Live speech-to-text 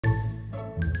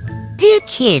Dear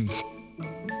kids,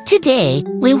 today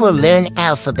we will learn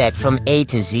alphabet from A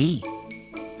to Z.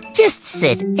 Just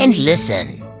sit and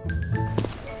listen.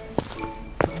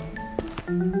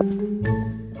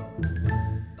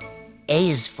 A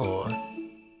is for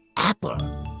apple.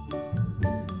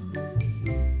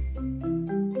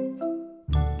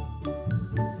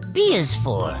 B is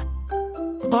for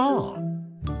ball.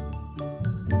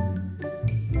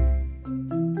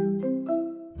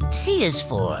 C is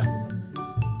for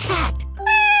cat.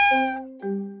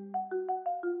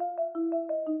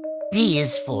 D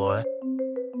is for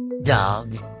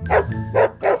dog.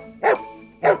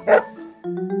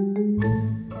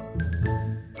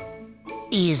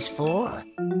 E is for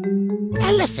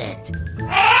elephant.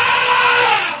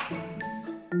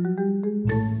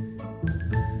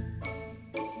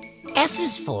 F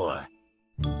is for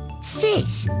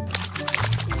fish.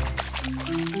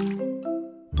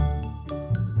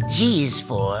 G is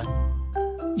for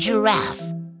giraffe.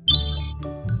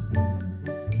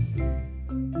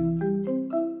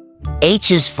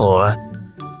 H is for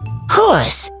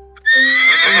horse.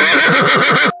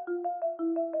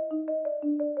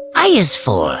 I is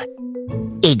for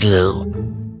igloo.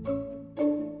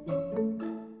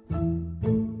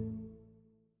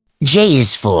 J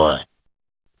is for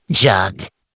jug.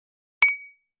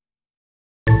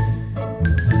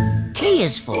 K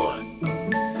is for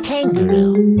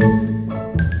kangaroo.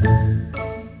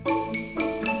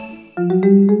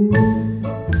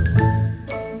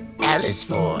 L is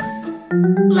for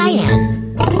lion.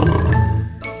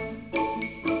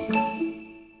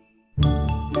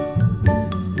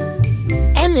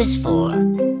 M is for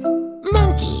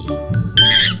monkey.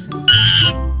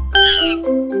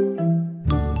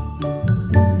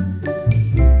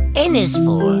 N is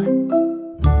for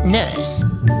nurse.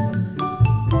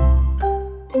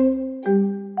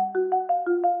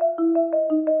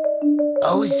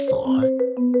 O is for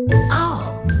owl.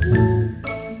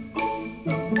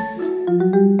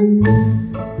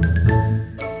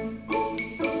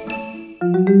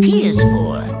 P is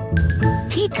for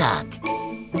peacock.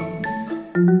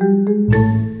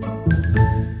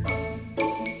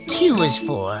 Q is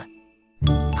for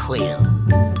quail.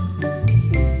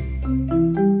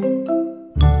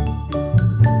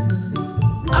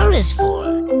 R is for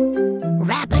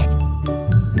rabbit.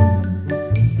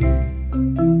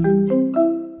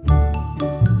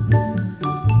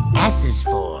 S is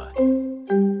for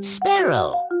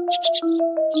sparrow.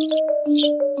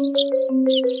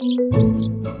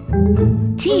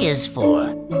 T is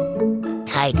for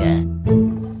tiger.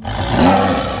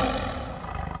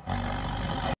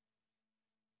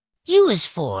 U is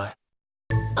for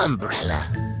umbrella.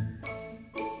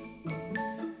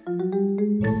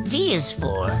 V is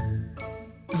for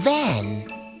van.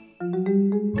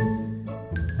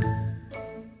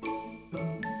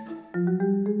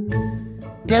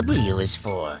 W is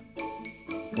for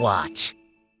watch.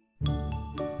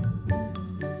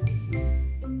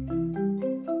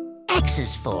 X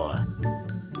is for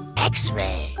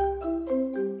X-ray.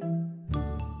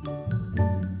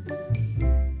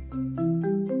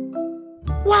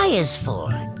 Y is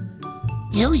for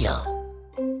yo-yo.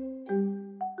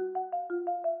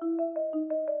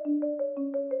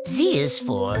 Z is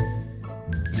for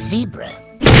zebra.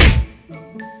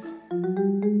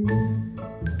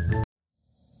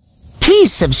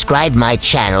 Please subscribe my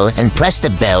channel and press the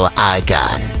bell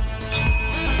icon.